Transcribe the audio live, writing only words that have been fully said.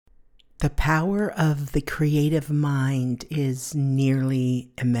The power of the creative mind is nearly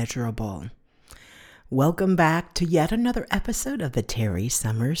immeasurable. Welcome back to yet another episode of the Terry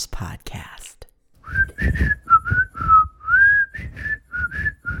Summers Podcast.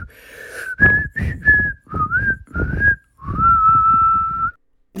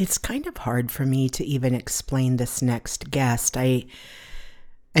 It's kind of hard for me to even explain this next guest. I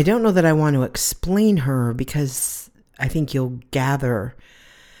don't know that I want to explain her because I think you'll gather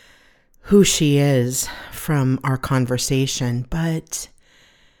who she is from our conversation, but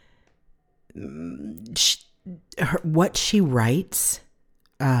what she writes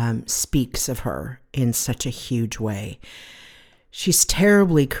speaks of her in such a huge way. She's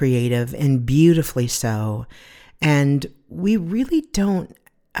terribly creative and beautifully so, and we really don't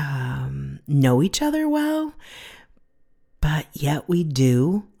know each other well, but yet we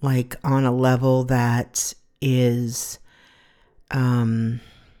do, like on a level that is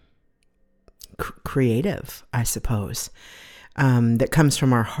creative, I suppose, that comes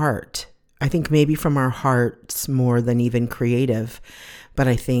from our heart. I think maybe from our hearts more than even creative, but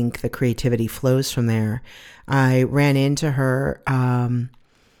I think the creativity flows from there. I ran into her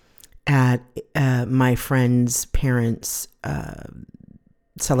at my friend's parents'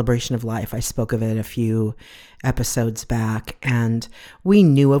 celebration of life. I spoke of it a few episodes back, and we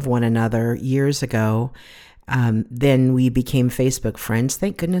knew of one another years ago. Then we became Facebook friends.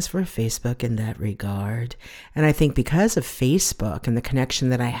 Thank goodness for Facebook in that regard. And I think because of Facebook and the connection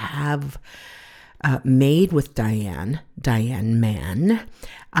that I have made with Diane Mann,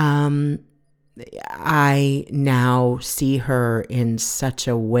 I now see her in such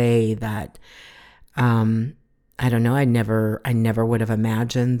a way that I don't know. I never would have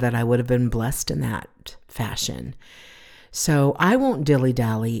imagined that I would have been blessed in that fashion. So I won't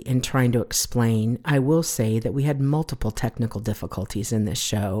dilly-dally in trying to explain. I will say that we had multiple technical difficulties in this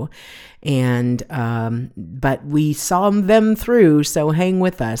show, and but we saw them through, so hang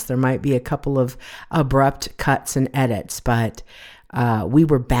with us. There might be a couple of abrupt cuts and edits, but we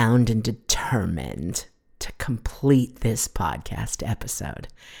were bound and determined to complete this podcast episode.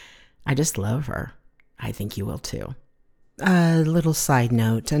 I just love her. I think you will too. A little side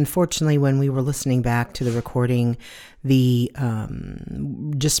note. Unfortunately, when we were listening back to the recording, the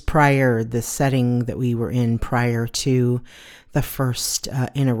setting that we were in prior to the first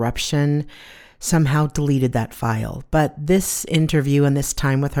interruption somehow deleted that file. But this interview and this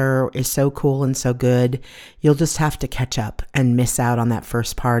time with her is so cool and so good. You'll just have to catch up and miss out on that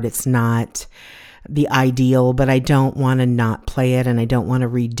first part. It's not the ideal, but I don't want to not play it, and I don't want to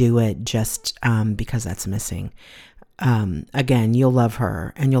redo it just because that's missing. Again, you'll love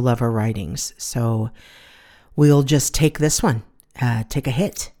her and you'll love her writings. So we'll just take this one, take a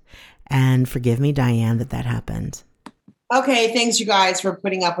hit, and forgive me, Diane, that happened. Okay. Thanks you guys for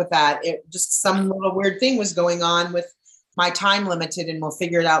putting up with that. It just some little weird thing was going on with my time limited, and we'll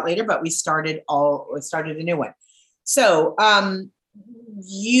figure it out later, but we started a new one. So,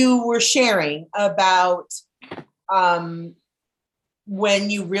 you were sharing about, when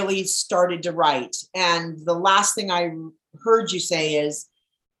you really started to write. And the last thing I heard you say is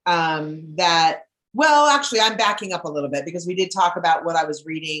that, well, actually, I'm backing up a little bit because we did talk about what I was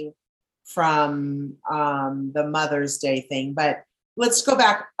reading from the Mother's Day thing. But let's go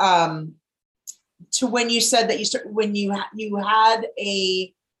back to when you said that when you had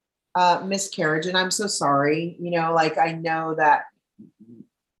a miscarriage, and I'm so sorry, like I know that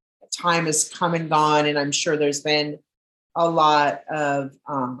time has come and gone, and I'm sure there's been a lot of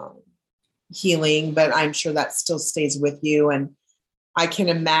healing, but I'm sure that still stays with you. And I can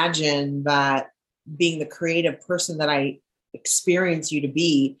imagine that being the creative person that I experience you to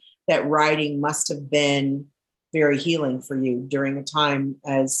be, that writing must have been very healing for you during a time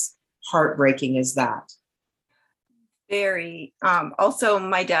as heartbreaking as that. Very. Also,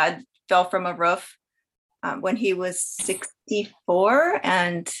 my dad fell from a roof when he was 64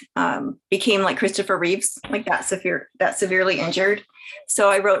 and became like Christopher Reeves, like that severely injured. So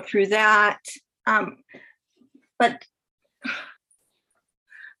I wrote through that. But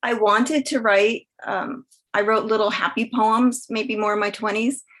I wanted to write, I wrote little happy poems, maybe more in my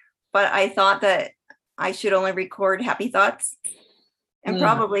 20s, but I thought that I should only record happy thoughts, and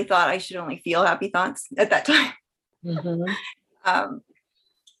probably thought I should only feel happy thoughts at that time. Mm-hmm.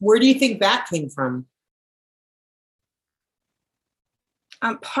 Where do you think that came from?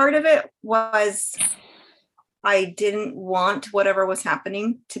 Part of it was I didn't want whatever was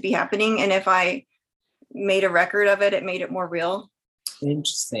happening to be happening. And if I made a record of it, it made it more real.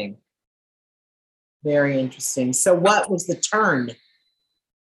 Interesting. Very interesting. So what was the turn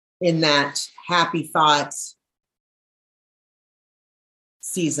in that happy thoughts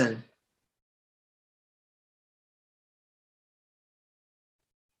season?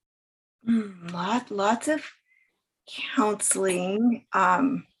 Lots of counseling.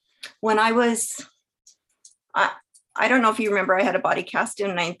 When I was, I don't know if you remember, I had a body cast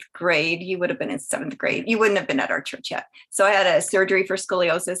in 9th grade. You would have been in 7th grade. You wouldn't have been at our church yet. So I had a surgery for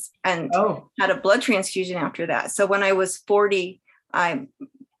scoliosis and had a blood transfusion after that. So when I was 40,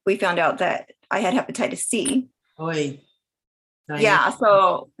 we found out that I had hepatitis C. Oy. Yeah.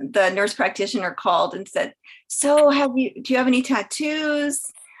 So the nurse practitioner called and said, so do you have any tattoos?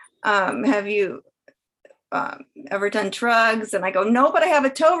 Have you ever done drugs? And I go, no, but I have a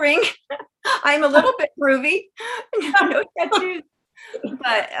toe ring. I'm a little bit groovy. No tattoos.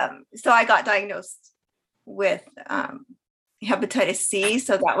 But so I got diagnosed with hepatitis C.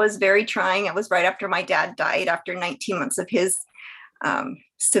 So that was very trying. It was right after my dad died, after 19 months of his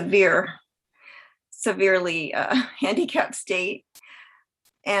severely handicapped state.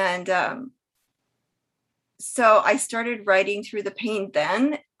 And so I started writing through the pain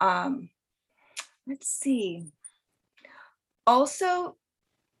then. Let's see. Also,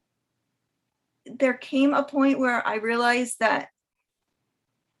 there came a point where I realized that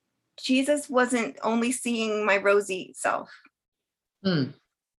Jesus wasn't only seeing my rosy self.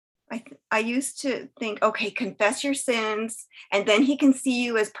 I used to think, okay, confess your sins, and then he can see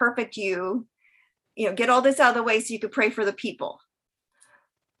you as perfect you. Get all this out of the way so you could pray for the people.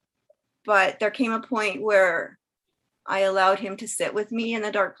 But there came a point where I allowed him to sit with me in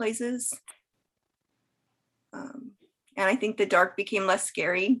the dark places. And I think the dark became less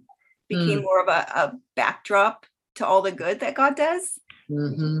scary, became more of a backdrop to all the good that God does.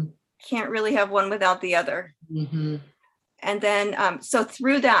 Can't really have one without the other. And then, so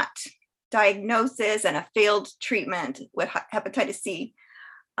through that diagnosis and a failed treatment with hepatitis C,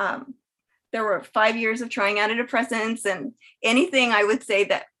 there were 5 years of trying antidepressants, and anything I would say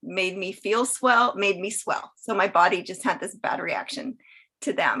that made me feel swell made me swell. So my body just had this bad reaction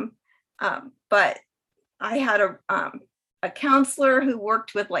to them. But I had a counselor who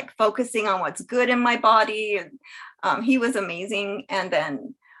worked with like focusing on what's good in my body. And he was amazing. And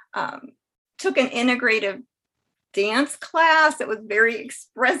then took an integrative dance class that was very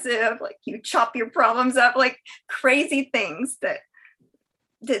expressive. Like you chop your problems up, like crazy things that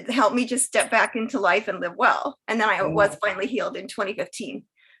helped me just step back into life and live well. And then I was finally healed in 2015,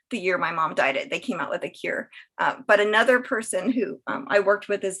 the year my mom died. They came out with a cure. But another person who I worked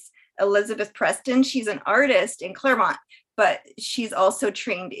with is Elizabeth Preston. She's an artist in Claremont, but she's also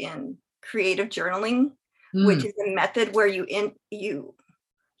trained in creative journaling, which is a method where your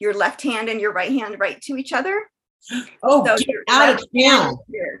left hand and your right hand write to each other. Oh, so get out of town.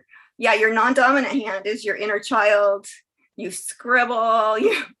 Your non-dominant hand is your inner child. You scribble,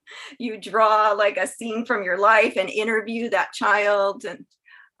 you draw like a scene from your life and interview that child. And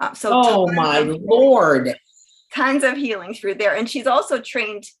my Lord, tons of healing through there. And she's also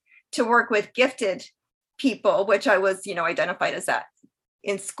trained to work with gifted people, which I was, identified as that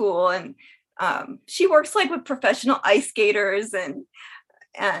in school. And she works like with professional ice skaters and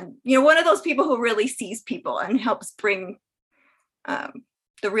one of those people who really sees people and helps bring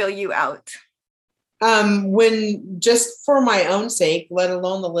the real you out. When, just for my own sake, let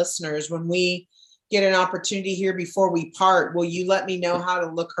alone the listeners, when we get an opportunity here before we part, will you let me know how to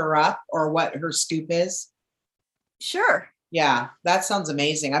look her up or what her scoop is? Sure. Yeah, that sounds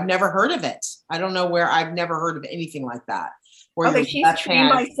amazing. I've never heard of it. I don't know where. I've never heard of anything like that. Okay, she's trained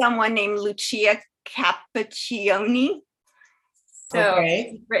by someone named Lucia Cappuccioni. So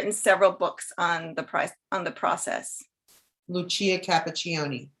she's written several books on the process. Lucia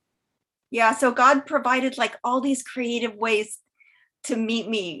Cappuccioni. Yeah, so God provided like all these creative ways to meet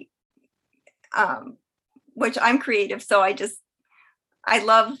me, which I'm creative. So I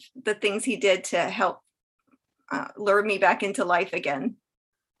love the things he did to help lure me back into life again.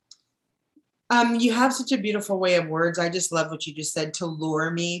 You have such a beautiful way of words. I just love what you just said, to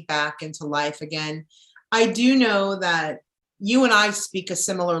lure me back into life again. I do know that you and I speak a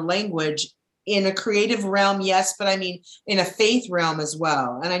similar language in a creative realm, yes, but I mean, in a faith realm as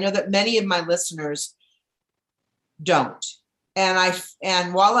well. And I know that many of my listeners don't.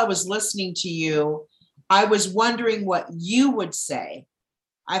 And while I was listening to you, I was wondering what you would say.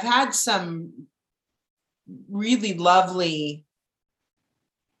 I've had some really lovely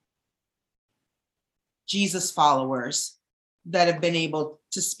Jesus followers that have been able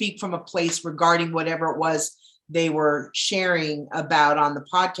to speak from a place regarding whatever it was they were sharing about on the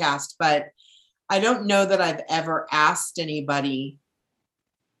podcast. But I don't know that I've ever asked anybody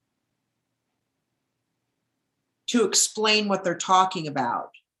to explain what they're talking about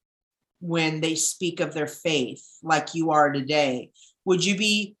when they speak of their faith like you are today. Would you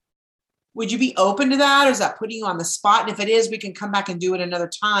be would you be open to that? Or is that putting you on the spot? And if it is, we can come back and do it another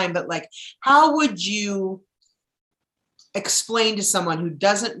time. But like, how would you explain to someone who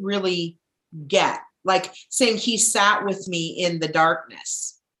doesn't really get, like saying he sat with me in the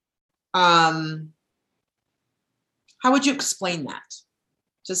darkness? How would you explain that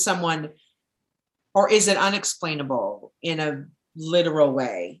to someone? Or is it unexplainable in a literal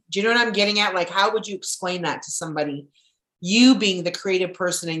way? Do you know what I'm getting at? Like, how would you explain that to somebody? You being the creative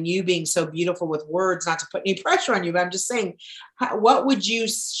person and you being so beautiful with words, not to put any pressure on you, but I'm just saying, what would you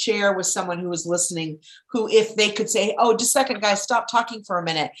share with someone who is listening, who, if they could say, oh, just a second, guys, stop talking for a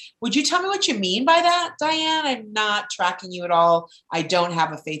minute. Would you tell me what you mean by that, Diane? I'm not tracking you at all. I don't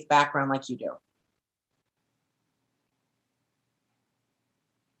have a faith background like you do.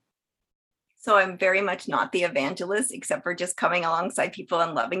 So I'm very much not the evangelist, except for just coming alongside people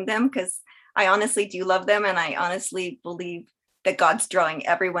and loving them, because I honestly do love them. And I honestly believe that God's drawing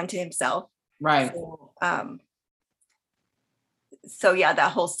everyone to himself. Right. So yeah,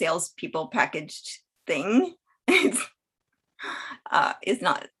 that whole salespeople packaged thing is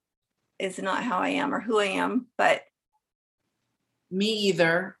not how I am or who I am, but me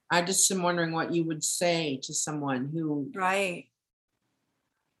either. I just am wondering what you would say to someone who. Right.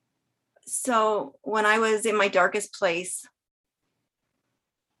 So when I was in my darkest place,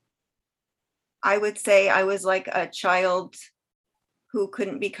 I would say I was like a child who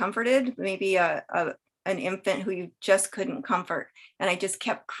couldn't be comforted, maybe an infant who you just couldn't comfort. And I just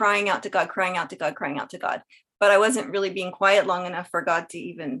kept crying out to God, crying out to God, crying out to God. But I wasn't really being quiet long enough for God to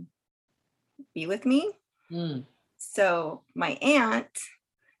even be with me. So my aunt,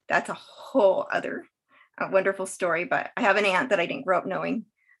 that's a whole other wonderful story, but I have an aunt that I didn't grow up knowing,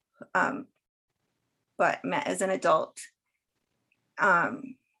 but met as an adult.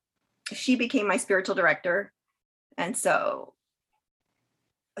 She became my spiritual director. And so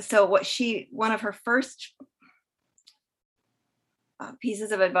one of her first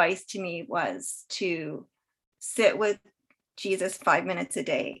pieces of advice to me was to sit with Jesus 5 minutes a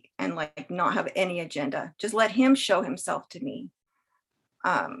day and like not have any agenda. Just let him show himself to me.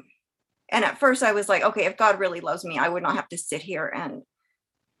 And at first I was like, okay, if God really loves me, I would not have to sit here and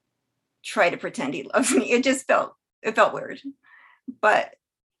try to pretend he loves me. It felt weird. But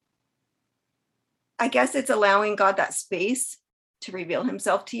I guess it's allowing God that space to reveal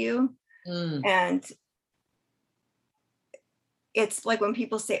himself to you. And it's like when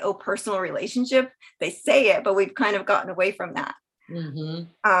people say, oh, personal relationship, they say it, but we've kind of gotten away from that.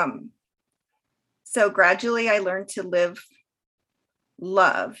 So gradually I learned to live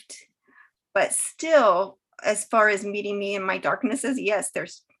loved, but still, as far as meeting me in my darknesses, yes,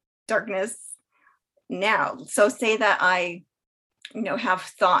 there's darkness now. So say that I have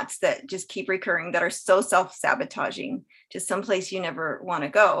thoughts that just keep recurring that are so self-sabotaging to someplace you never want to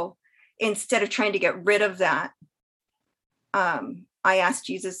go. Instead of trying to get rid of that, I asked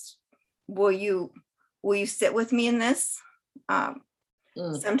Jesus, will you sit with me in this?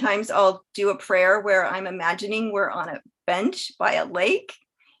 Sometimes I'll do a prayer where I'm imagining we're on a bench by a lake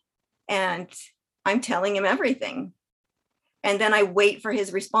and I'm telling him everything. And then I wait for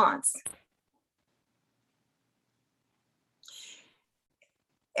his response.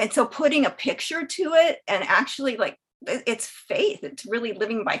 And so putting a picture to it and actually like, it's faith. It's really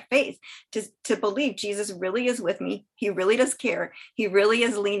living by faith to believe Jesus really is with me. He really does care. He really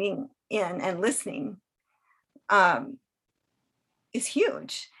is leaning in and listening is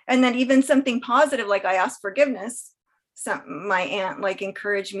huge. And then even something positive, like I asked forgiveness, my aunt like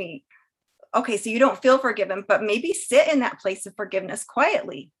encouraged me. Okay, so you don't feel forgiven, but maybe sit in that place of forgiveness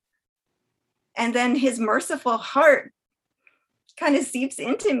quietly. And then his merciful heart kind of seeps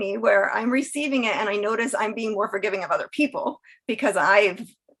into me where I'm receiving it. And I notice I'm being more forgiving of other people because I've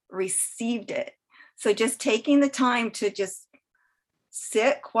received it. So just taking the time to just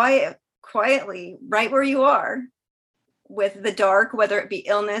sit quietly right where you are with the dark, whether it be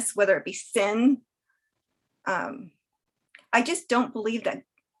illness, whether it be sin. I just don't believe that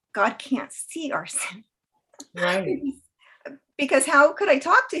God can't see our sin. Right. Because how could I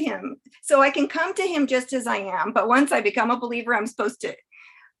talk to him? So I can come to him just as I am. But once I become a believer, I'm supposed to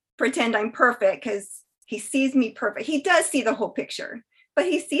pretend I'm perfect because he sees me perfect. He does see the whole picture, but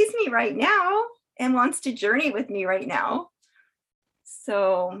he sees me right now and wants to journey with me right now.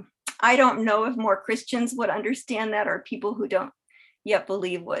 So I don't know if more Christians would understand that, or people who don't yet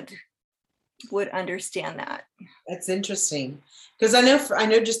believe would understand that. That's interesting. Because I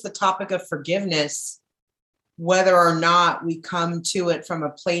know just the topic of forgiveness, whether or not we come to it from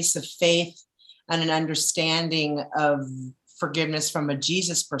a place of faith and an understanding of forgiveness from a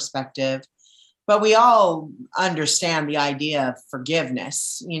Jesus perspective. but we all understand the idea of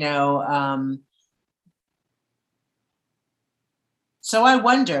forgiveness, so I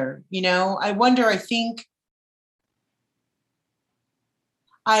wonder, I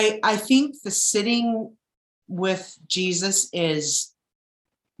think the sitting with Jesus is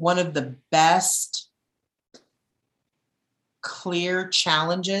one of the best clear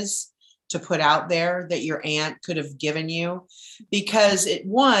challenges to put out there that your aunt could have given you, because it,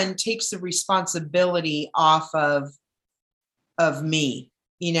 one, takes the responsibility off of me,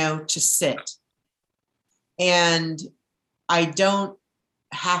 to sit. And I don't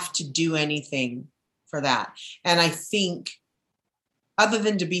have to do anything for that. And I think, other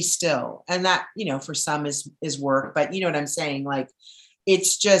than to be still, and that, for some is work, but you know what I'm saying? Like,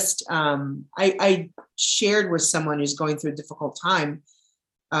 it's just, I shared with someone who's going through a difficult time,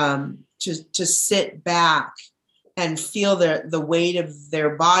 to sit back and feel the weight of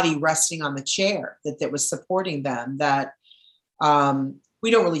their body resting on the chair that was supporting them, that,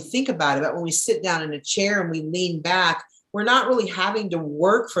 we don't really think about it, but when we sit down in a chair and we lean back, we're not really having to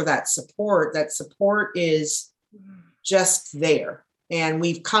work for that support. That support is just there. And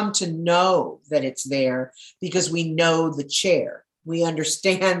we've come to know that it's there because we know the chair. We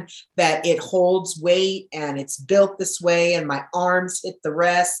understand that it holds weight and it's built this way, and my arms hit the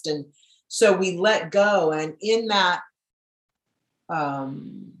rest. And so we let go. And in that,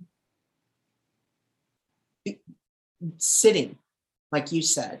 sitting, like you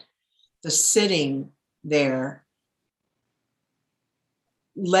said, the sitting there,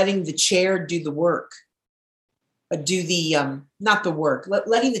 letting the chair do the work, not the work,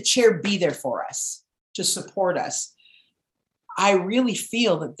 letting the chair be there for us, to support us. I really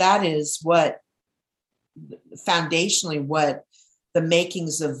feel that is what, foundationally, what the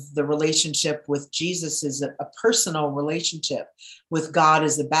makings of the relationship with Jesus is, a personal relationship with God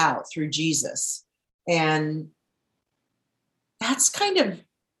is about, through Jesus. And that's kind of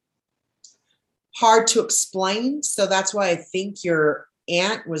hard to explain. So that's why I think your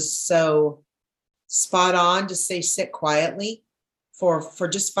aunt was so spot on to say, sit quietly for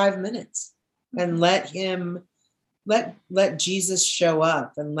just 5 minutes and let Jesus show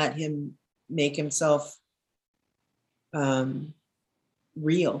up, and let him make himself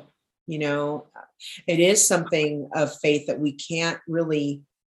real. It is something of faith that we can't really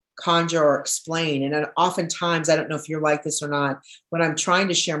conjure or explain. And oftentimes, I don't know if you're like this or not, when I'm trying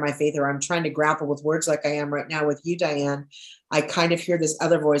to share my faith, or I'm trying to grapple with words like I am right now with you, Diane, I kind of hear this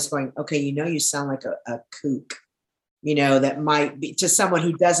other voice going, okay, you sound like a kook, that might be, to someone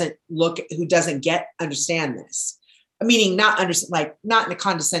who doesn't understand this. Meaning not understand, like, not in a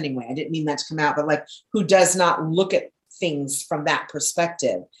condescending way. I didn't mean that to come out, but like, who does not look at things from that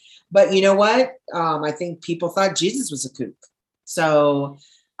perspective. But you know what? I think people thought Jesus was a kook. So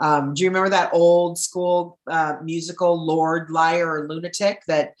do you remember that old school musical, Lord, Liar, or Lunatic,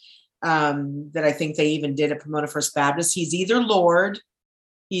 that I think they even did at Pomona First Baptist? He's either Lord,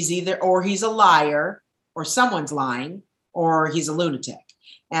 or he's a liar, or someone's lying, or he's a lunatic.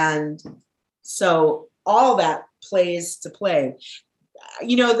 And so all that plays to play.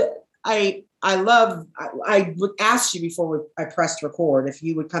 I would ask you before I pressed record if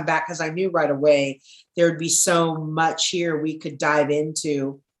you would come back, because I knew right away there'd be so much here we could dive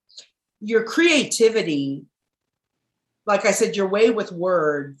into. Your creativity, like I said, your way with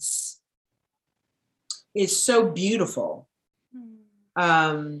words is so beautiful.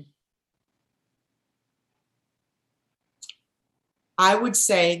 I would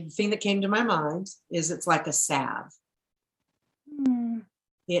say the thing that came to my mind is it's like a salve.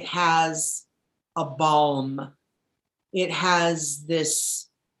 It has a balm. It has this,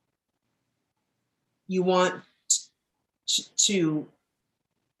 you want to,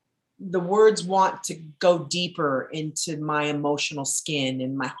 the words want to go deeper into my emotional skin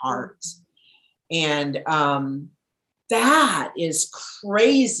and my heart. And that is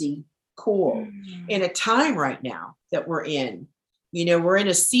crazy cool in a time right now that we're in. We're in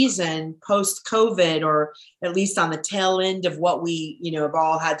a season post-COVID, or at least on the tail end of what we, have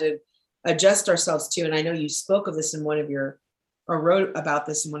all had to adjust ourselves to. And I know you spoke of this in one of your, or wrote about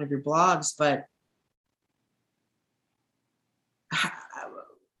this in one of your blogs, but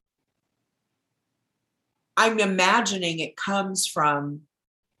I'm imagining it comes from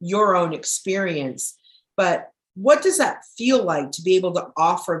your own experience. But what does that feel like to be able to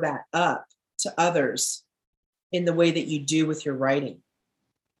offer that up to others in the way that you do with your writing?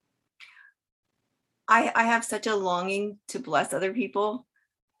 I have such a longing to bless other people.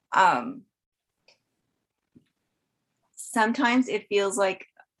 Sometimes it feels like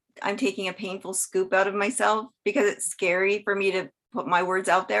I'm taking a painful scoop out of myself, because it's scary for me to put my words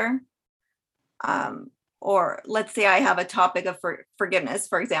out there. Or let's say I have a topic of forgiveness,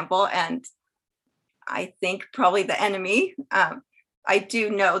 for example, and I think probably the enemy, I do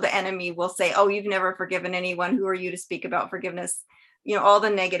know the enemy will say, oh, you've never forgiven anyone. Who are you to speak about forgiveness? You know, all the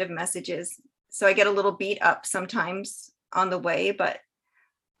negative messages. So I get a little beat up sometimes on the way, but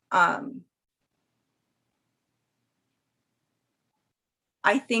I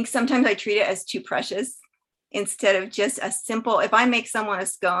think sometimes I treat it as too precious instead of just a simple, if I make someone a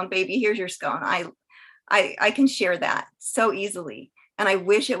scone, baby, here's your scone. I can share that so easily. And I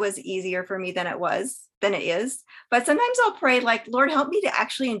wish it was easier for me than it is. But sometimes I'll pray like, Lord, help me to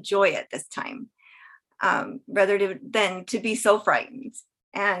actually enjoy it this time, rather than to be so frightened.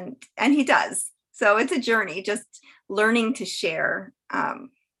 And he does. So it's a journey, just learning to share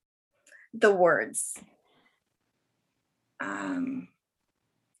the words.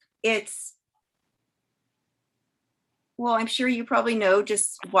 Well, I'm sure you probably know,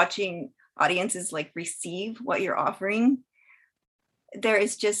 just watching audiences like receive what you're offering. There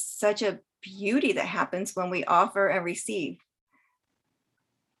is just such a beauty that happens when we offer and receive.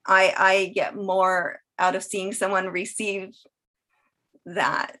 I get more out of seeing someone receive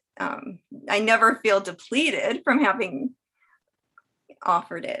that. I never feel depleted from having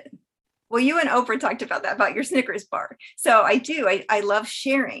offered it. Well, you and Oprah talked about that, about your Snickers bar. So I do. I love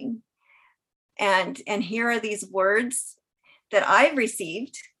sharing. And here are these words that I've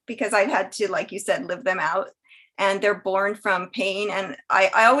received because I've had to, like you said, live them out. And they're born from pain. And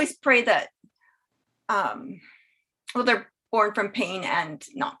I always pray that, well, they're born from pain and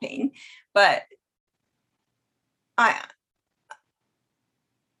not pain. But I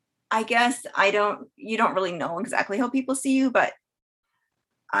guess you don't really know exactly how people see you, but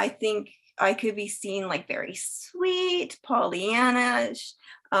I think I could be seen like very sweet, Pollyanna-ish,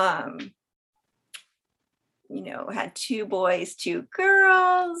 you know, had 2 boys, 2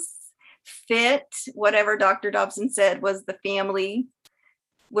 girls, fit, whatever Dr. Dobson said was the family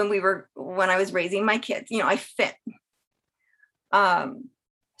when I was raising my kids, you know, I fit.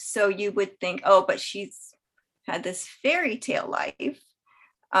 So you would think, oh, but she's had this fairy tale life.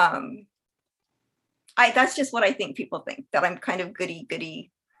 That's just what I think people think, that I'm kind of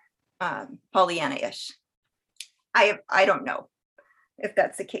goody, Pollyanna-ish. I don't know if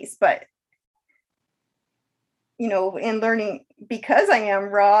that's the case, but you know, in learning, because I am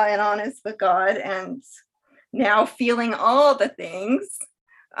raw and honest with God, and now feeling all the things,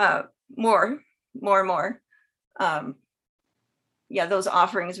 more and more. Yeah, those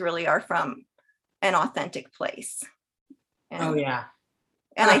offerings really are from an authentic place. And, oh yeah.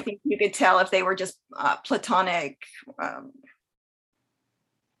 And I think you could tell if they were just platonic.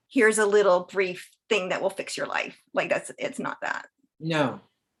 Here's a little brief thing that will fix your life. Like it's not that. No.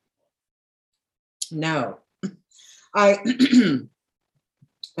 I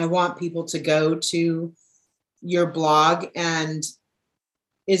want people to go to your blog, and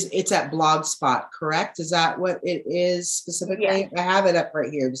it's at Blogspot, correct? Is that what it is specifically? Yeah. I have it up right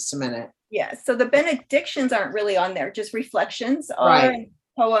here, just a minute. Yeah, so the benedictions aren't really on there, just reflections are, right.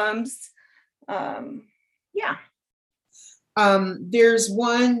 Poems. Yeah. There's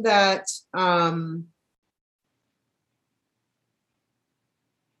one that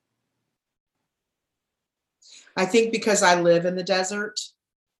I think, because I live in the desert,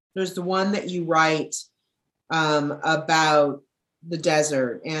 there's the one that you write about the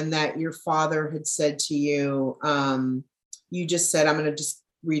desert, and that your father had said to you, you just said, I'm going to just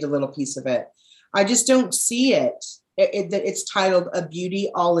read a little piece of it. I just don't see it. It's titled A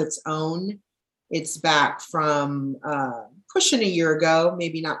Beauty All Its Own. It's back from pushing a year ago,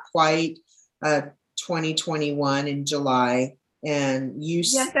 maybe not quite, 2021 in July. And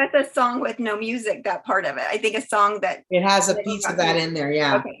yes, that's a song with no music, that part of it. I think a song that it has a piece of that in there.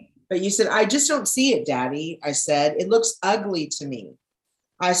 Yeah. Okay. But you said, I just don't see it, Daddy. I said, it looks ugly to me.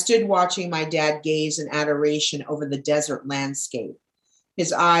 I stood watching my dad gaze in adoration over the desert landscape,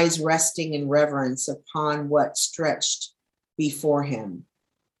 his eyes resting in reverence upon what stretched before him.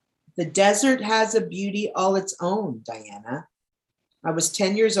 The desert has a beauty all its own, Diana. I was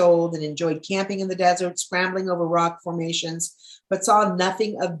 10 years old and enjoyed camping in the desert, scrambling over rock formations, but saw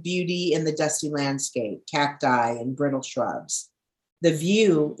nothing of beauty in the dusty landscape, cacti and brittle shrubs. The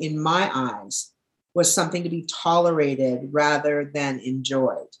view, in my eyes, was something to be tolerated rather than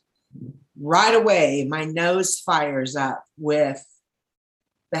enjoyed. Right away, my nose fires up with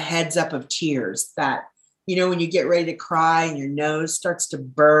the heads up of tears, that, you know, when you get ready to cry and your nose starts to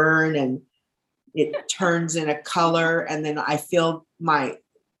burn and it turns in a color, and then I feel my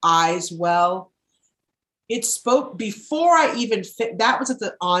eyes well. It spoke before I even fit. That was at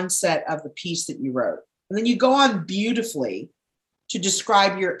the onset of the piece that you wrote. And then you go on beautifully to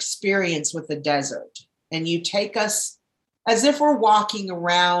describe your experience with the desert. And you take us as if we're walking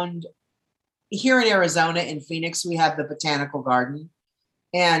around here in Arizona. In Phoenix, we have the Botanical Garden.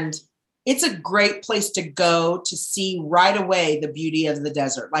 And it's a great place to go to see right away the beauty of the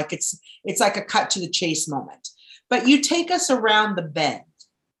desert. Like it's like a cut to the chase moment. But you take us around the bend,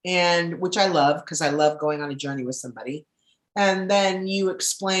 and which I love because I love going on a journey with somebody. And then you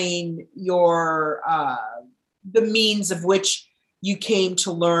explain your the means of which you came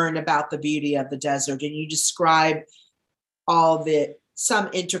to learn about the beauty of the desert, and you describe all some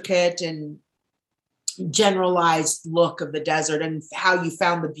intricate and generalized look of the desert and how you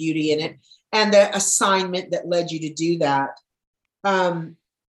found the beauty in it and the assignment that led you to do that.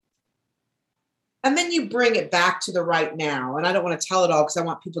 And then you bring it back to the right now. And I don't want to tell it all because I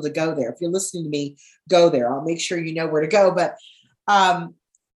want people to go there. If you're listening to me, go there. I'll make sure you know where to go. But I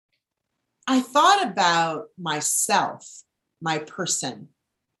thought about myself, my person,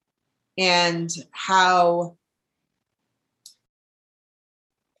 and how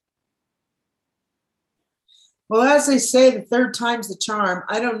well, as they say, the third time's the charm.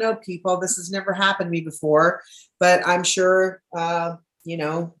 I don't know, people. This has never happened to me before, but I'm sure,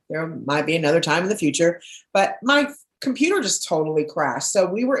 there might be another time in the future. But my computer just totally crashed. So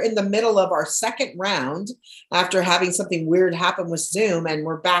we were in the middle of our second round after having something weird happen with Zoom, and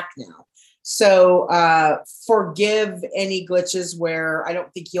we're back now. So forgive any glitches where I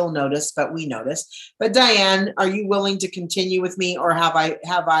don't think you'll notice, but we notice. But Diane, are you willing to continue with me, or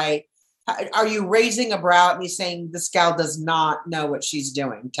are you raising a brow at me saying this gal does not know what she's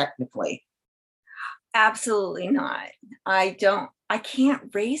doing technically? Absolutely not. I can't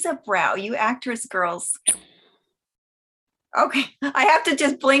raise a brow. You actress girls. Okay. I have to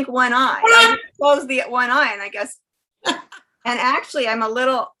just blink one eye. I just close the one eye, and I guess. And actually, I'm a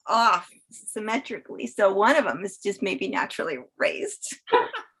little off symmetrically. So one of them is just maybe naturally raised.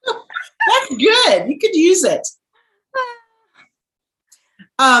 That's good. You could use it.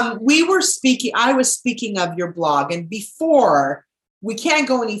 I was speaking of your blog, and before we can't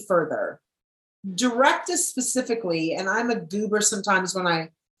go any further, direct us specifically, and I'm a goober sometimes when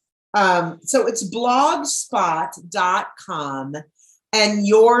so it's blogspot.com, and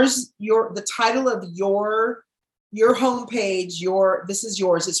the title of your homepage, this is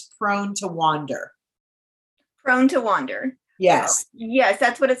yours, is Prone to Wander. Prone to Wander. Yes. Yes,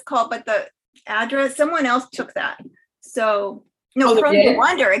 that's what it's called, but the address, someone else took that. So no, prone to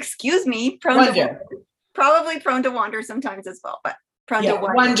wander. Excuse me, prone to wander. Probably prone to wander sometimes as well, but prone to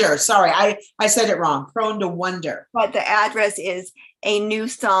wonder. Sorry, I said it wrong. Prone to wonder. But the address is a new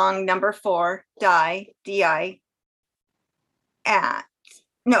song #4 DI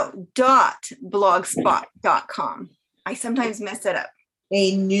 .blogspot.com. I sometimes mess it up.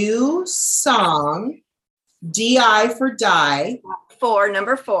 A new song, DI for die.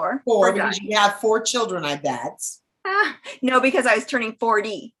 Number 4. Four because you have 4 children, I bet. No, because I was turning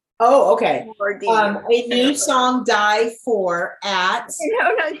 40. Oh, okay. 4D. A new song, die for at.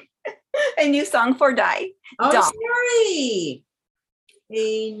 No, a new song for die. Oh, sorry.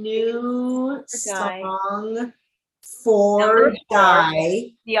 A new song for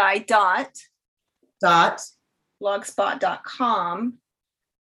die. DI dot blogspot.com.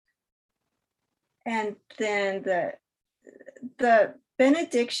 And then the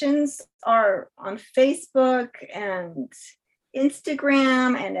benedictions are on Facebook and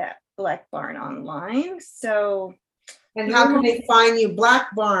Instagram and at Black Barn Online. So, and how can they find you?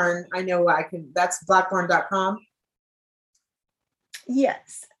 Black Barn, I know that's blackbarn.com.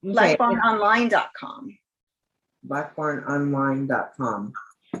 Yes, okay. Blackbarnonline.com. Blackbarnonline.com.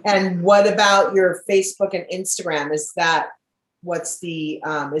 And what about your Facebook and Instagram? Is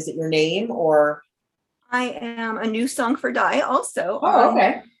it your name or? I am a new song for die also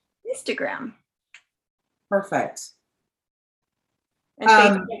on Instagram. Perfect. And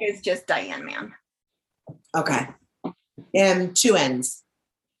Facebook is just Diane Mann. Okay. And 2 N's.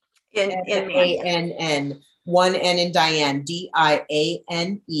 In Mann. 1 N in Diane.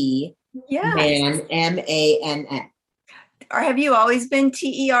 DIANE. Yeah. Mann. MANN. Or have you always been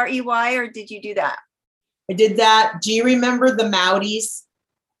TEREY, or did you do that? I did that. Do you remember the Moudies?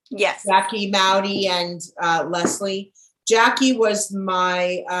 Yes. Jackie Mowdy and Leslie. Jackie was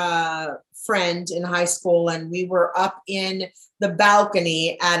my friend in high school, and we were up in the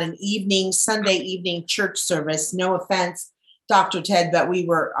balcony at an Sunday evening church service. No offense, Dr. Ted, but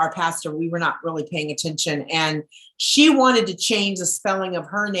our pastor, we were not really paying attention. And she wanted to change the spelling of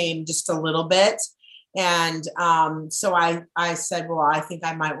her name just a little bit. And so I said, well, I think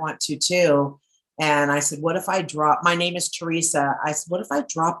I might want to too. And I said, what if I drop, my name is Teresa. I said, what if I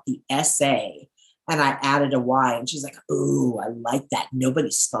drop the SA? and I added a Y. And she's like, ooh, I like that.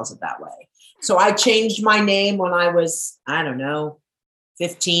 Nobody spells it that way. So I changed my name when I was, I don't know,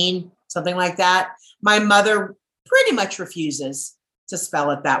 15, something like that. My mother pretty much refuses to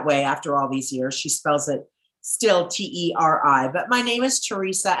spell it that way after all these years. She spells it still Teri, but my name is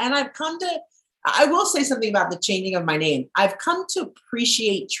Teresa. And I will say something about the changing of my name. I've come to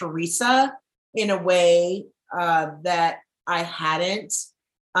appreciate Teresa in a way that I hadn't,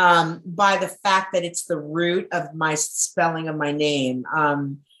 by the fact that it's the root of my spelling of my name.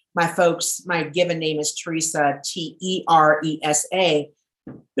 My given name is Teresa, Teresa.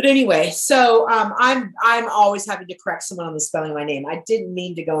 But anyway, so I'm always having to correct someone on the spelling of my name. I didn't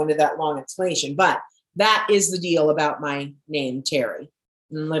mean to go into that long explanation, but that is the deal about my name, Terry.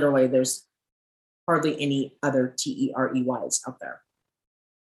 And literally, there's hardly any other Tereys out there.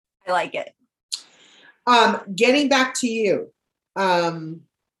 I like it. Getting back to you,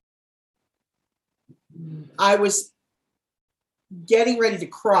 I was getting ready to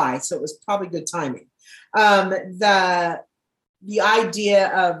cry, so it was probably good timing. The idea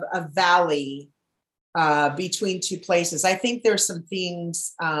of a valley between two places. I think there's some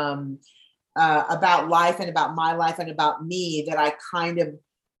things about life and about my life and about me that I kind of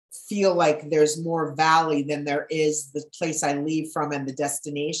feel like there's more valley than there is the place I leave from and the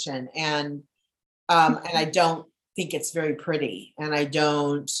destination. And I don't think it's very pretty. And I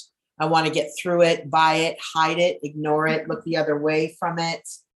want to get through it, buy it, hide it, ignore it, look the other way from it.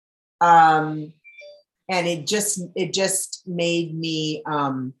 And it just made me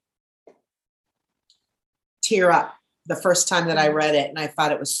tear up the first time that I read it. And I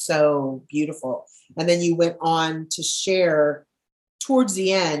thought it was so beautiful. And then you went on to share towards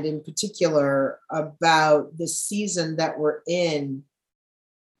the end in particular about the season that we're in.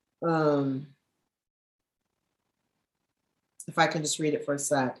 If I can just read it for a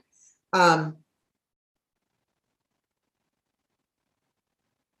sec.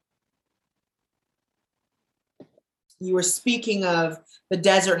 You were speaking of the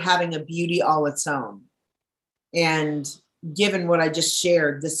desert having a beauty all its own. And given what I just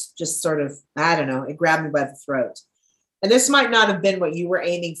shared, this just sort of, I don't know, it grabbed me by the throat. And this might not have been what you were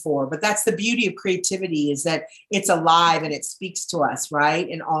aiming for, but that's the beauty of creativity, is that it's alive and it speaks to us, right?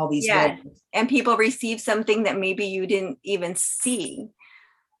 In all these ways. And people receive something that maybe you didn't even see.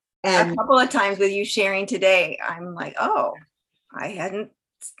 And a couple of times with you sharing today, I'm like, oh,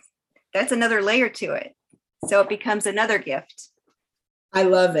 that's another layer to it. So it becomes another gift. I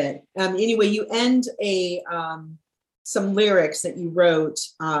love it. Anyway, you end some lyrics that you wrote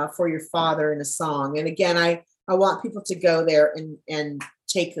for your father in a song. And again, I want people to go there and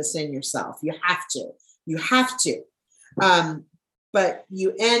take this in yourself. You have to. But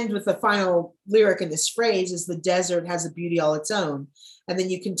you end with the final lyric in this phrase is the desert has a beauty all its own. And then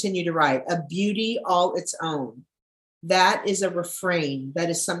you continue to write, a beauty all its own. That is a refrain that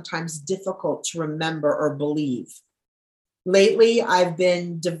is sometimes difficult to remember or believe. Lately, I've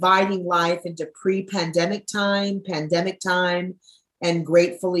been dividing life into pre-pandemic time, pandemic time, and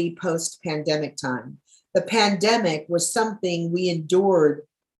gratefully post-pandemic time. The pandemic was something we endured,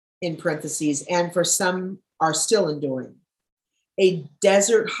 in parentheses, and for some are still enduring. A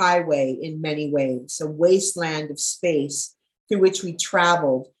desert highway in many ways, a wasteland of space through which we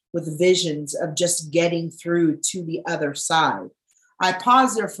traveled with visions of just getting through to the other side. I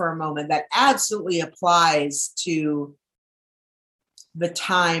pause there for a moment. That absolutely applies to the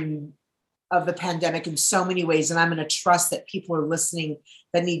time of the pandemic in so many ways. And I'm going to trust that people are listening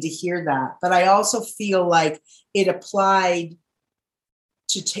that need to hear that. But I also feel like it applied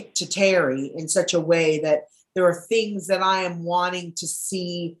to Terry in such a way that there are things that I am wanting to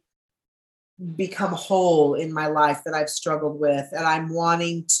see become whole in my life that I've struggled with. And I'm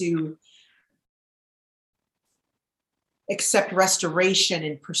wanting to accept restoration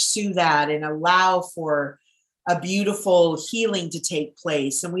and pursue that and allow for a beautiful healing to take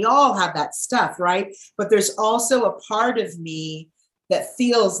place. And we all have that stuff, right? But there's also a part of me that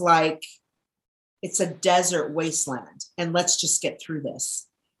feels like it's a desert wasteland. And let's just get through this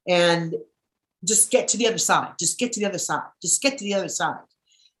and just get to the other side. Just get to the other side. Just get to the other side.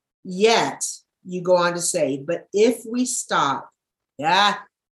 Yet, you go on to say, but if we stop,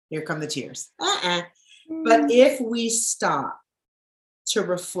 here come the tears. But if we stop to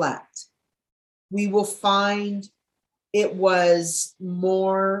reflect, we will find it was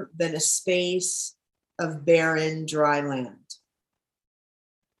more than a space of barren, dry land.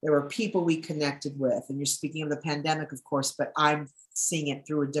 There were people we connected with, and you're speaking of the pandemic, of course, but I'm seeing it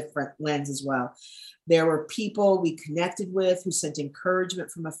through a different lens as well. There were people we connected with who sent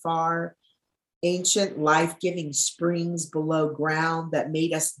encouragement from afar. ancient life-giving springs below ground that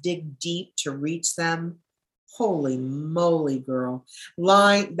made us dig deep to reach them. Holy moly, girl.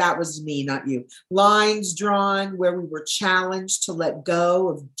 That was me, not you. Lines drawn where we were challenged to let go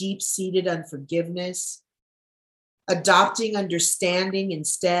of deep-seated unforgiveness, adopting understanding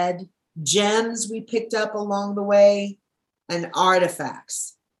instead, gems we picked up along the way, and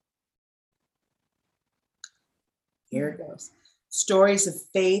artifacts. Here it goes. Stories of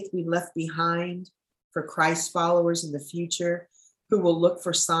faith we left behind for Christ followers in the future who will look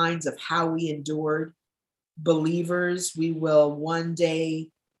for signs of how we endured. Believers we will one day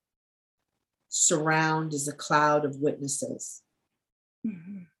surround as a cloud of witnesses.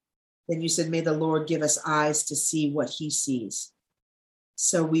 Mm-hmm. Then you said, may the Lord give us eyes to see what he sees,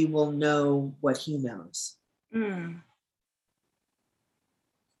 so we will know what he knows.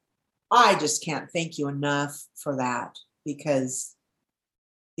 I just can't thank you enough for that, because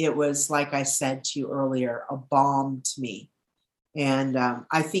it was, like I said to you earlier, a balm to me. And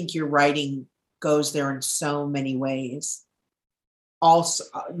I think your writing goes there in so many ways. Also,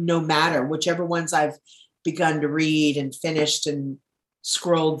 no matter whichever ones I've begun to read and finished and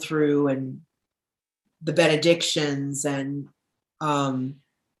scrolled through, and the benedictions, and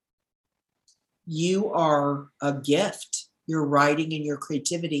you are a gift. Your writing and your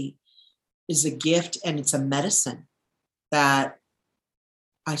creativity is a gift, and it's a medicine that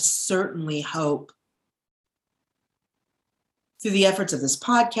I certainly hope, through the efforts of this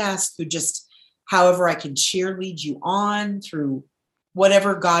podcast, through just however I can cheerlead you on, through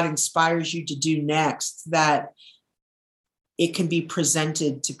whatever God inspires you to do next, that it can be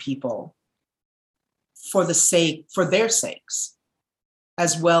presented to people for their sakes,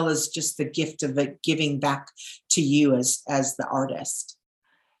 as well as just the gift of it giving back to you as the artist.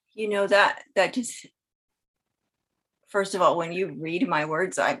 You know, that just, first of all, when you read my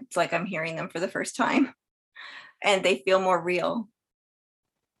words, it's like I'm hearing them for the first time, and they feel more real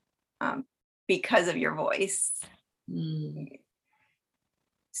because of your voice.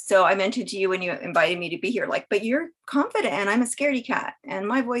 So I mentioned to you when you invited me to be here, like, but you're confident, and I'm a scaredy cat, and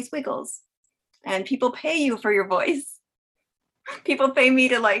my voice wiggles, and people pay you for your voice. People pay me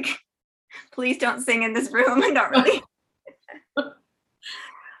to, like, please don't sing in this room. Not really.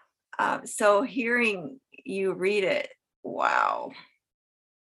 So hearing you read it, wow.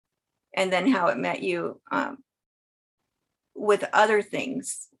 And then how it met you with other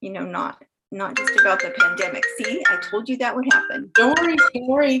things, you know, not just about the pandemic. See, I told you that would happen. Don't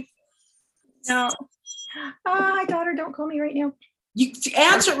worry. No. Hi, daughter, don't call me right now. You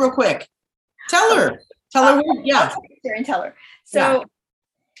answer it real quick. Tell her. Yeah. And tell her. So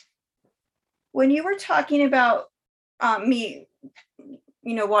when you were talking about me,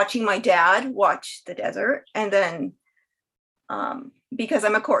 you know, watching my dad watch the desert, and then because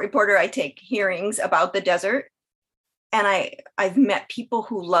I'm a court reporter, I take hearings about the desert, and I've met people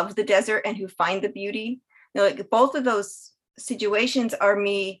who love the desert and who find the beauty. You know, like, both of those situations are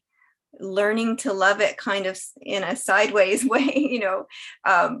me learning to love it, kind of in a sideways way. You know,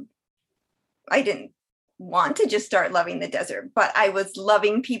 I didn't want to just start loving the desert, but I was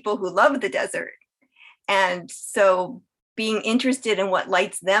loving people who love the desert. And so being interested in what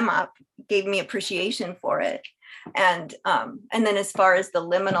lights them up gave me appreciation for it. And then as far as the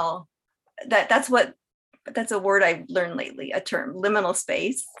liminal, that's a word I've learned lately, a term, liminal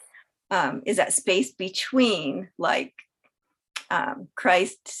space, is that space between, like,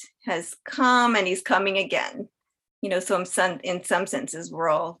 Christ has come and he's coming again. You know, so in some senses, we're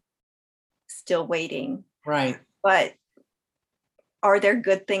all still waiting. Right. But are there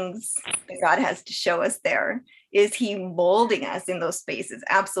good things that God has to show us there? Is he molding us in those spaces?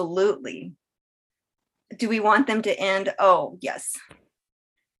 Absolutely. Do we want them to end? Oh, yes.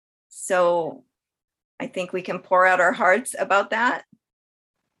 So I think we can pour out our hearts about that.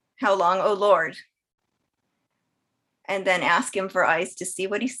 How long, oh Lord? And then ask him for eyes to see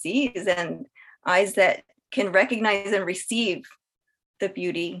what he sees, and eyes that can recognize and receive the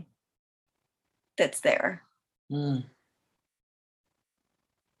beauty that's there.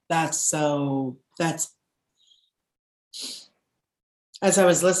 That's as I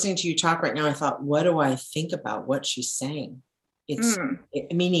was listening to you talk right now, I thought, what do I think about what she's saying? It's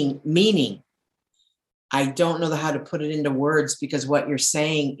meaning. I don't know how to put it into words, because what you're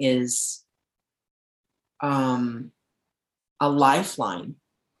saying is a lifeline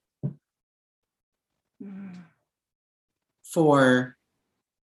for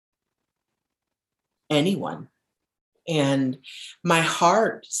anyone. And my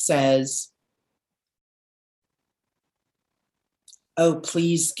heart says, oh,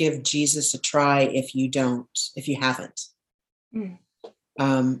 please give Jesus a try if you haven't.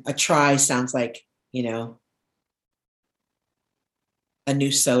 A try sounds like, a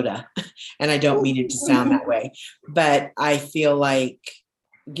new soda. And I don't mean it to sound that way, but I feel like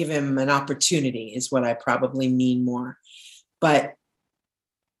give him an opportunity is what I probably mean more. But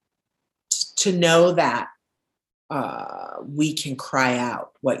to know that we can cry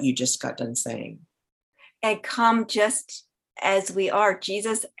out what you just got done saying. And come just as we are.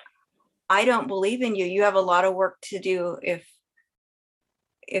 Jesus, I don't believe in you. You have a lot of work to do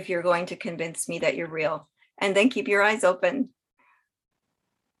if you're going to convince me that you're real. And then keep your eyes open.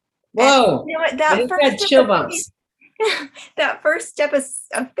 Whoa. And you know what? I just had chill bumps. That first step of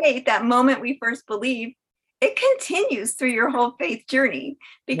faith, that moment we first believe, it continues through your whole faith journey,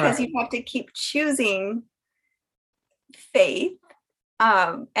 because Right. you have to keep choosing faith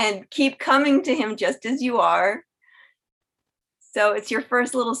and keep coming to him just as you are. So it's your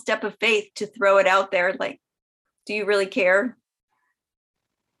first little step of faith to throw it out there. Like, do you really care?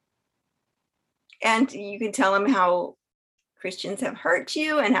 And you can tell him how Christians have hurt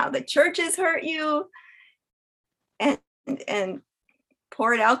you and how the church has hurt you, and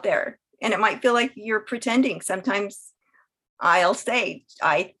pour it out there. And it might feel like you're pretending. Sometimes I'll say,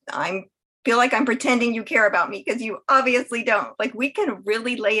 I feel like I'm pretending you care about me, because you obviously don't. Like, we can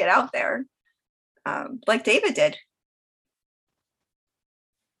really lay it out there, like David did.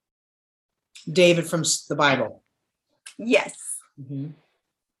 David from the Bible. Yes. Mm-hmm.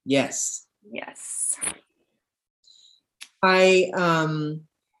 Yes. Yes. I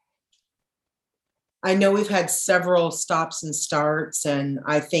know we've had several stops and starts, and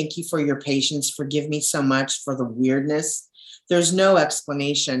I thank you for your patience. Forgive me so much for the weirdness. There's no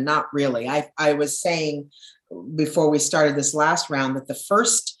explanation, not really. I was saying before we started this last round that the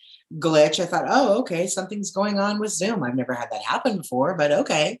first glitch, I thought, oh, okay, something's going on with Zoom. I've never had that happen before, but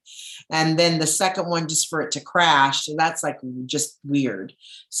okay. And then the second one, just for it to crash, that's like just weird.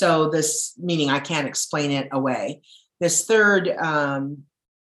 So this, meaning I can't explain it away. This third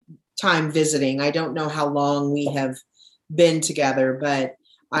time visiting, I don't know how long we have been together, but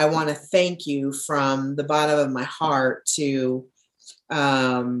I want to thank you from the bottom of my heart to,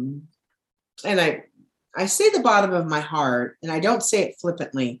 and I say the bottom of my heart, and I don't say it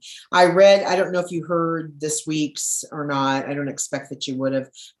flippantly. I don't know if you heard this week's or not. I don't expect that you would have,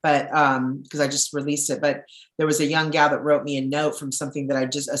 but because I just released it. But there was a young gal that wrote me a note from something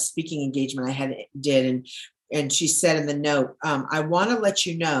that a speaking engagement I did. And she said in the note, I want to let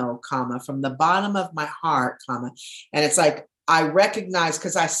you know, comma, from the bottom of my heart, comma. And it's like, I recognize,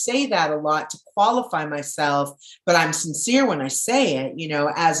 because I say that a lot to qualify myself, but I'm sincere when I say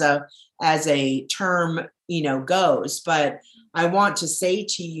it, as a term, goes. But I want to say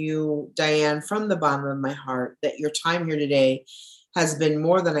to you, Diane, from the bottom of my heart, that your time here today has been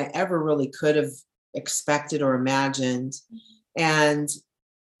more than I ever really could have expected or imagined. And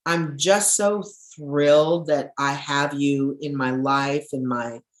I'm just so thrilled that I have you in my life, in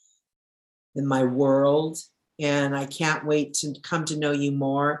my world. And I can't wait to come to know you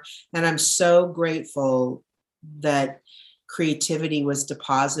more. And I'm so grateful that creativity was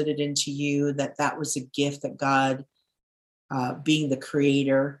deposited into you, that was a gift that God, being the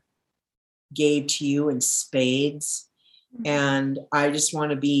creator, gave to you in spades. And I just want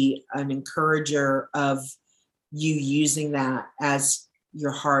to be an encourager of you using that as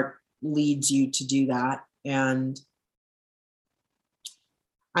your heart leads you to do that. And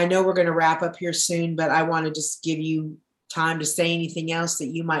I know we're going to wrap up here soon, but I want to just give you time to say anything else that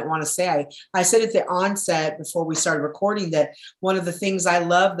you might want to say. I said at the onset before we started recording that one of the things I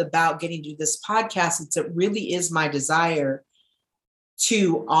loved about getting to do this podcast is it really is my desire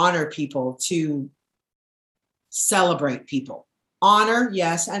to honor people, to celebrate people. Honor,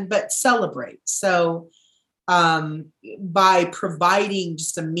 yes, but celebrate. So by providing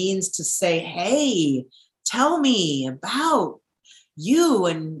just a means to say, hey, tell me about you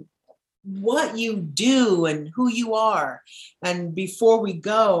and what you do and who you are. And before we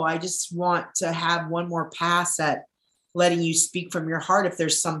go, I just want to have one more pass at letting you speak from your heart. If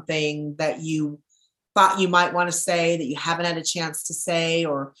there's something that you thought you might want to say that you haven't had a chance to say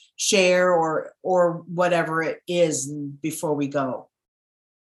or share or whatever it is before we go.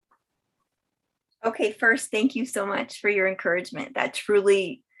 Okay, first, thank you so much for your encouragement. That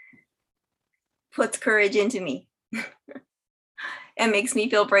truly puts courage into me and makes me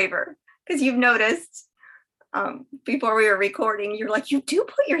feel braver. Because you've noticed before we were recording, you're like, you do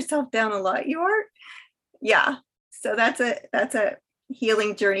put yourself down a lot. You are, yeah. So that's a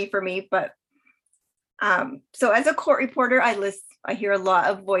healing journey for me. But so as a court reporter, I hear a lot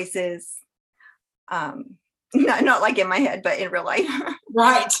of voices, not like in my head, but in real life.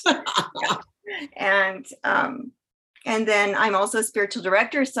 Right. Yeah. And And then I'm also a spiritual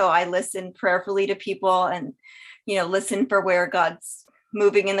director, so I listen prayerfully to people and, listen for where God's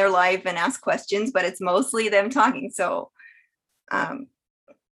moving in their life and ask questions, but it's mostly them talking. So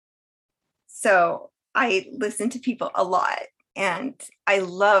I listen to people a lot, and I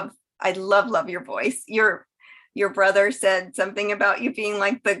love your voice. Your brother said something about you being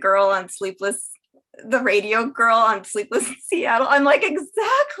like the radio girl on Sleepless in Seattle. I'm like,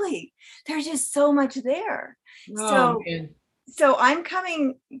 exactly. There's just so much there. Oh, man. So I'm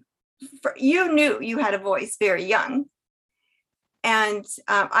coming you knew you had a voice very young. And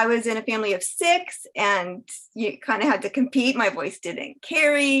I was in a family of 6, and you kind of had to compete. My voice didn't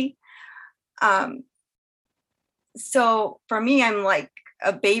carry. So for me, I'm like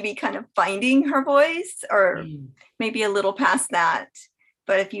a baby kind of finding her voice, or maybe a little past that.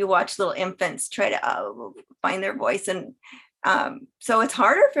 But if you watch little infants try to find their voice, and so it's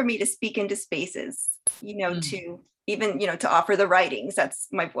harder for me to speak into spaces, to even, to offer the writings. That's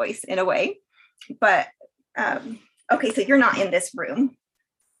my voice in a way. But okay, so you're not in this room.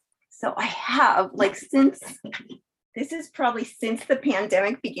 So I have since the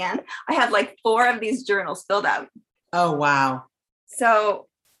pandemic began, I have 4 of these journals filled out. Oh, wow. So.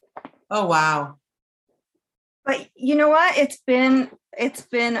 Oh, wow. But you know what? It's been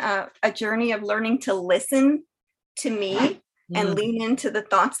a journey of learning to listen to me and lean into the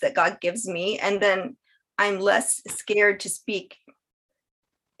thoughts that God gives me. And then I'm less scared to speak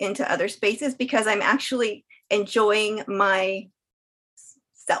into other spaces because I'm actually enjoying myself.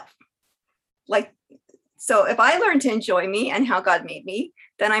 So if I learn to enjoy me and how God made me,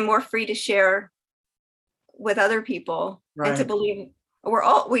 then I'm more free to share with other people, right, and to believe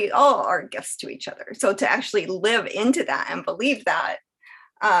we all are gifts to each other. So to actually live into that and believe that.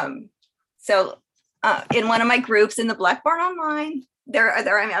 So in one of my groups in the Black Barn Online, there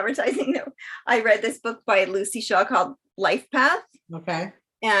I'm advertising them. I read this book by Lucy Shaw called Life Path. Okay.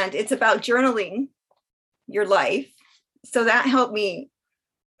 And it's about journaling your life. So that helped me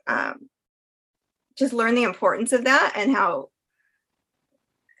just learn the importance of that, and how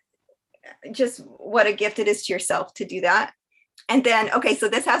just what a gift it is to yourself to do that. And then, okay, so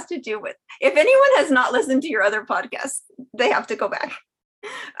this has to do with, if anyone has not listened to your other podcasts, they have to go back.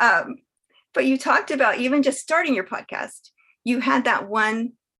 But you talked about even just starting your podcast, you had that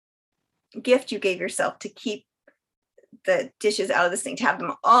one gift you gave yourself to keep the dishes out of the sink, to have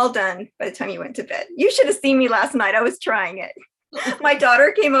them all done by the time you went to bed. You should have seen me last night. I was trying it. My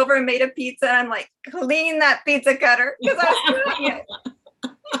daughter came over and made a pizza. I'm like, clean that pizza cutter, because I was trying it.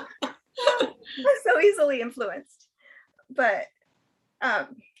 I'm so easily influenced. But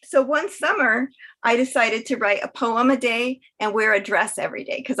so one summer, I decided to write a poem a day and wear a dress every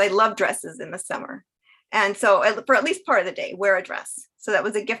day, because I love dresses in the summer. And so for at least part of the day, wear a dress. So that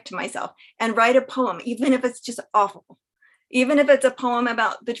was a gift to myself. And write a poem, even if it's just awful, even if it's a poem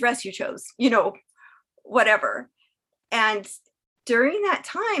about the dress you chose, whatever. And during that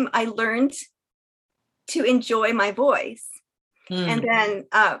time, I learned to enjoy my voice. And then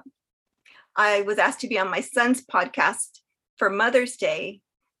I was asked to be on my son's podcast for Mother's Day,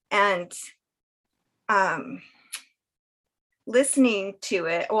 and listening to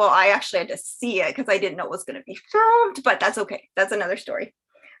it. Well, I actually had to see it because I didn't know it was going to be filmed, but that's okay. That's another story.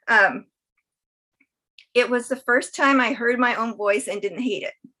 It was the first time I heard my own voice and didn't hate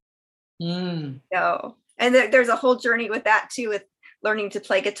it. So, and there's a whole journey with that too, with learning to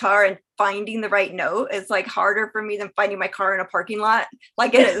play guitar and finding the right note. It's harder for me than finding my car in a parking lot.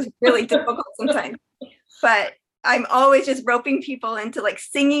 It is really difficult sometimes. But I'm always just roping people into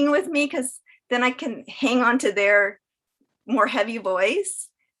singing with me, because then I can hang on to their more heavy voice.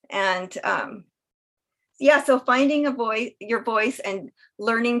 And so finding your voice, and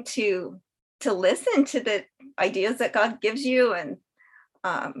learning to listen to the ideas that God gives you, and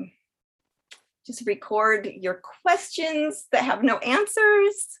just record your questions that have no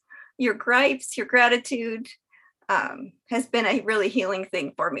answers, your gripes, your gratitude, has been a really healing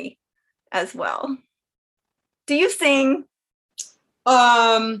thing for me as well. Do you sing?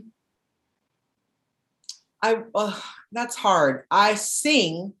 That's hard. I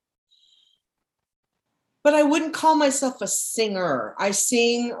sing, but I wouldn't call myself a singer. I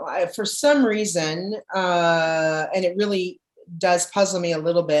sing for some reason, and it really does puzzle me a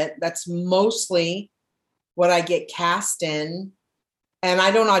little bit. That's mostly what I get cast in. And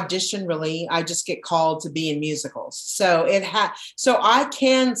I don't audition really. I just get called to be in musicals. So so I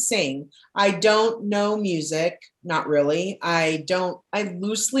can sing. I don't know music, not really. I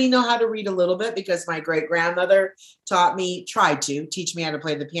loosely know how to read a little bit, because my great grandmother tried to teach me how to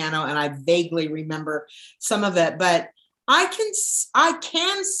play the piano, and I vaguely remember some of it, but I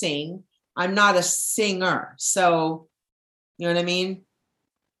can sing. I'm not a singer. So You know what I mean?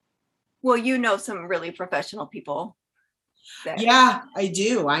 Well, you know some really professional people. Yeah, I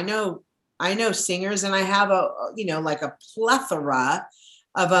do. I know singers, and I have like a plethora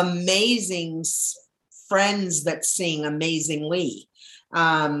of amazing friends that sing amazingly.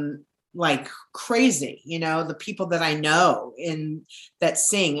 Like crazy, the people that I know that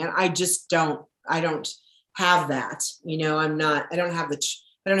sing, and I don't have that, I don't have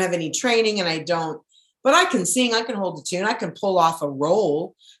I don't have any training, and but I can sing, I can hold a tune, I can pull off a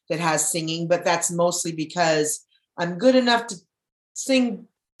role that has singing, but that's mostly because I'm good enough to sing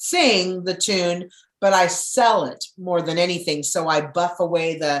the tune, but I sell it more than anything. So I buff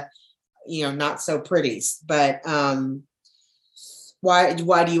away the, not so pretties. But why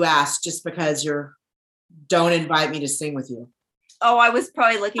do you ask? Just because don't invite me to sing with you? Oh, I was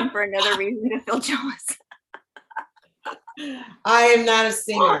probably looking for another reason to feel jealous. I am not a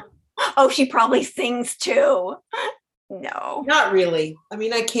singer. Oh, she probably sings too. No, not really. I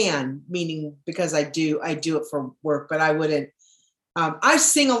mean, I can, meaning because I do it for work, but I wouldn't. I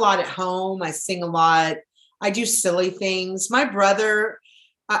sing a lot at home. I sing a lot. I do silly things. My brother,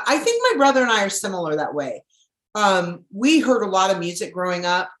 I think my brother and I are similar that way. We heard a lot of music growing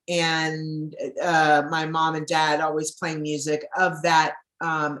up, and my mom and dad always playing music of that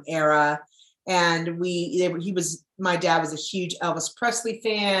era. And my dad was a huge Elvis Presley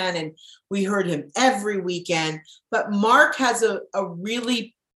fan, and we heard him every weekend. But Mark has a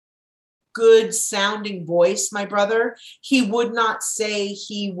really good sounding voice, my brother. He would not say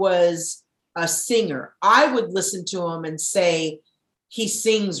he was a singer. I would listen to him and say he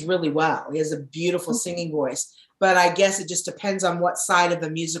sings really well. He has a beautiful singing voice. But I guess it just depends on what side of the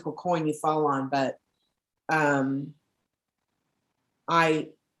musical coin you fall on. But I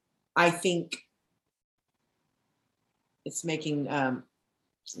think it's making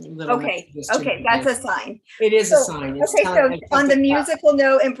okay, that's a sign. It is a sign. It's okay, so on the musical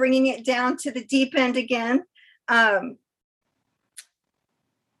note and bringing it down to the deep end again, God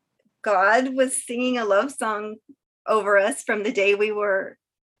was singing a love song over us from the day we were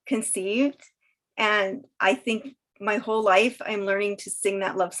conceived, and I think my whole life I'm learning to sing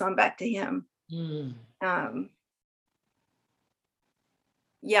that love song back to him.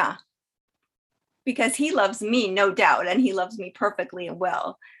 Yeah, because he loves me, no doubt, and he loves me perfectly and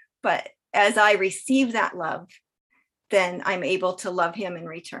well. But as I receive that love, then I'm able to love him in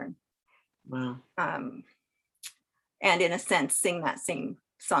return. Wow. And in a sense, sing that same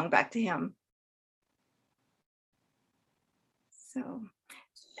song back to him. So,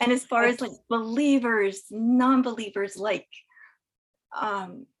 and as far as like believers, non-believers, like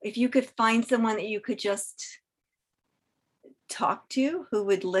if you could find someone that you could just talk to, who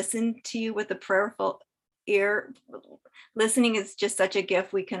would listen to you with a prayerful ear. Listening is just such a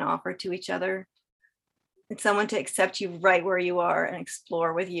gift we can offer to each other. And someone to accept you right where you are and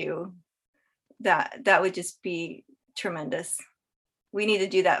explore with you. That would just be tremendous. We need to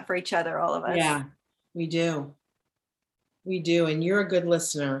do that for each other, all of us. Yeah, we do. We do. And you're a good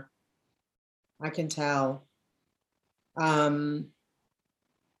listener. I can tell. Thank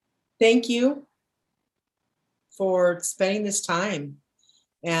you for spending this time.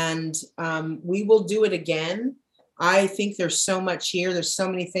 And we will do it again. I think there's so much here. There's so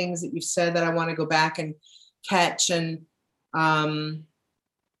many things that you've said that I want to go back and catch and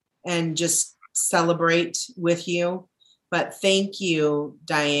just celebrate with you. But thank you,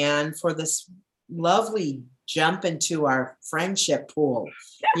 Diane, for this lovely jump into our friendship pool.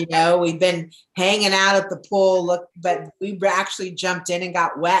 We've been hanging out at the pool, but we actually jumped in and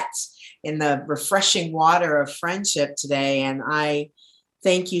got wet in the refreshing water of friendship today. And I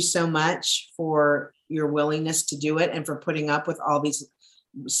thank you so much for your willingness to do it and for putting up with all these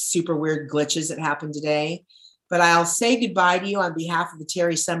super weird glitches that happened today. But I'll say goodbye to you on behalf of the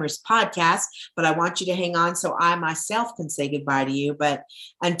Terry Summers podcast, but I want you to hang on so I myself can say goodbye to you. But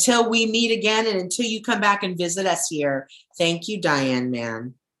until we meet again and until you come back and visit us here, thank you, Diane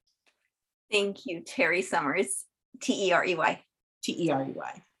Mann. Thank you, Terry Summers, T-E-R-E-Y.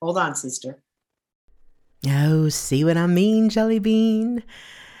 T-E-R-E-Y. Hold on, sister. Oh, see what I mean, Jelly Bean?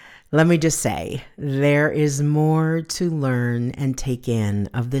 Let me just say, there is more to learn and take in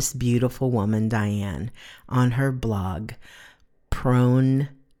of this beautiful woman, Diane, on her blog, Prone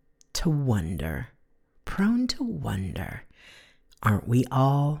to Wonder. Prone to Wonder. Aren't we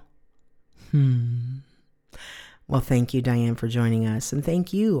all? Well, thank you, Diane, for joining us. And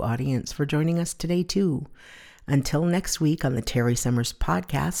thank you, audience, for joining us today, too. Until next week on the Terry Summers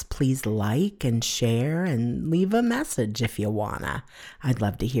podcast, please like and share and leave a message if you wanna. I'd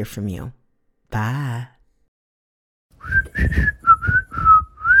love to hear from you. Bye.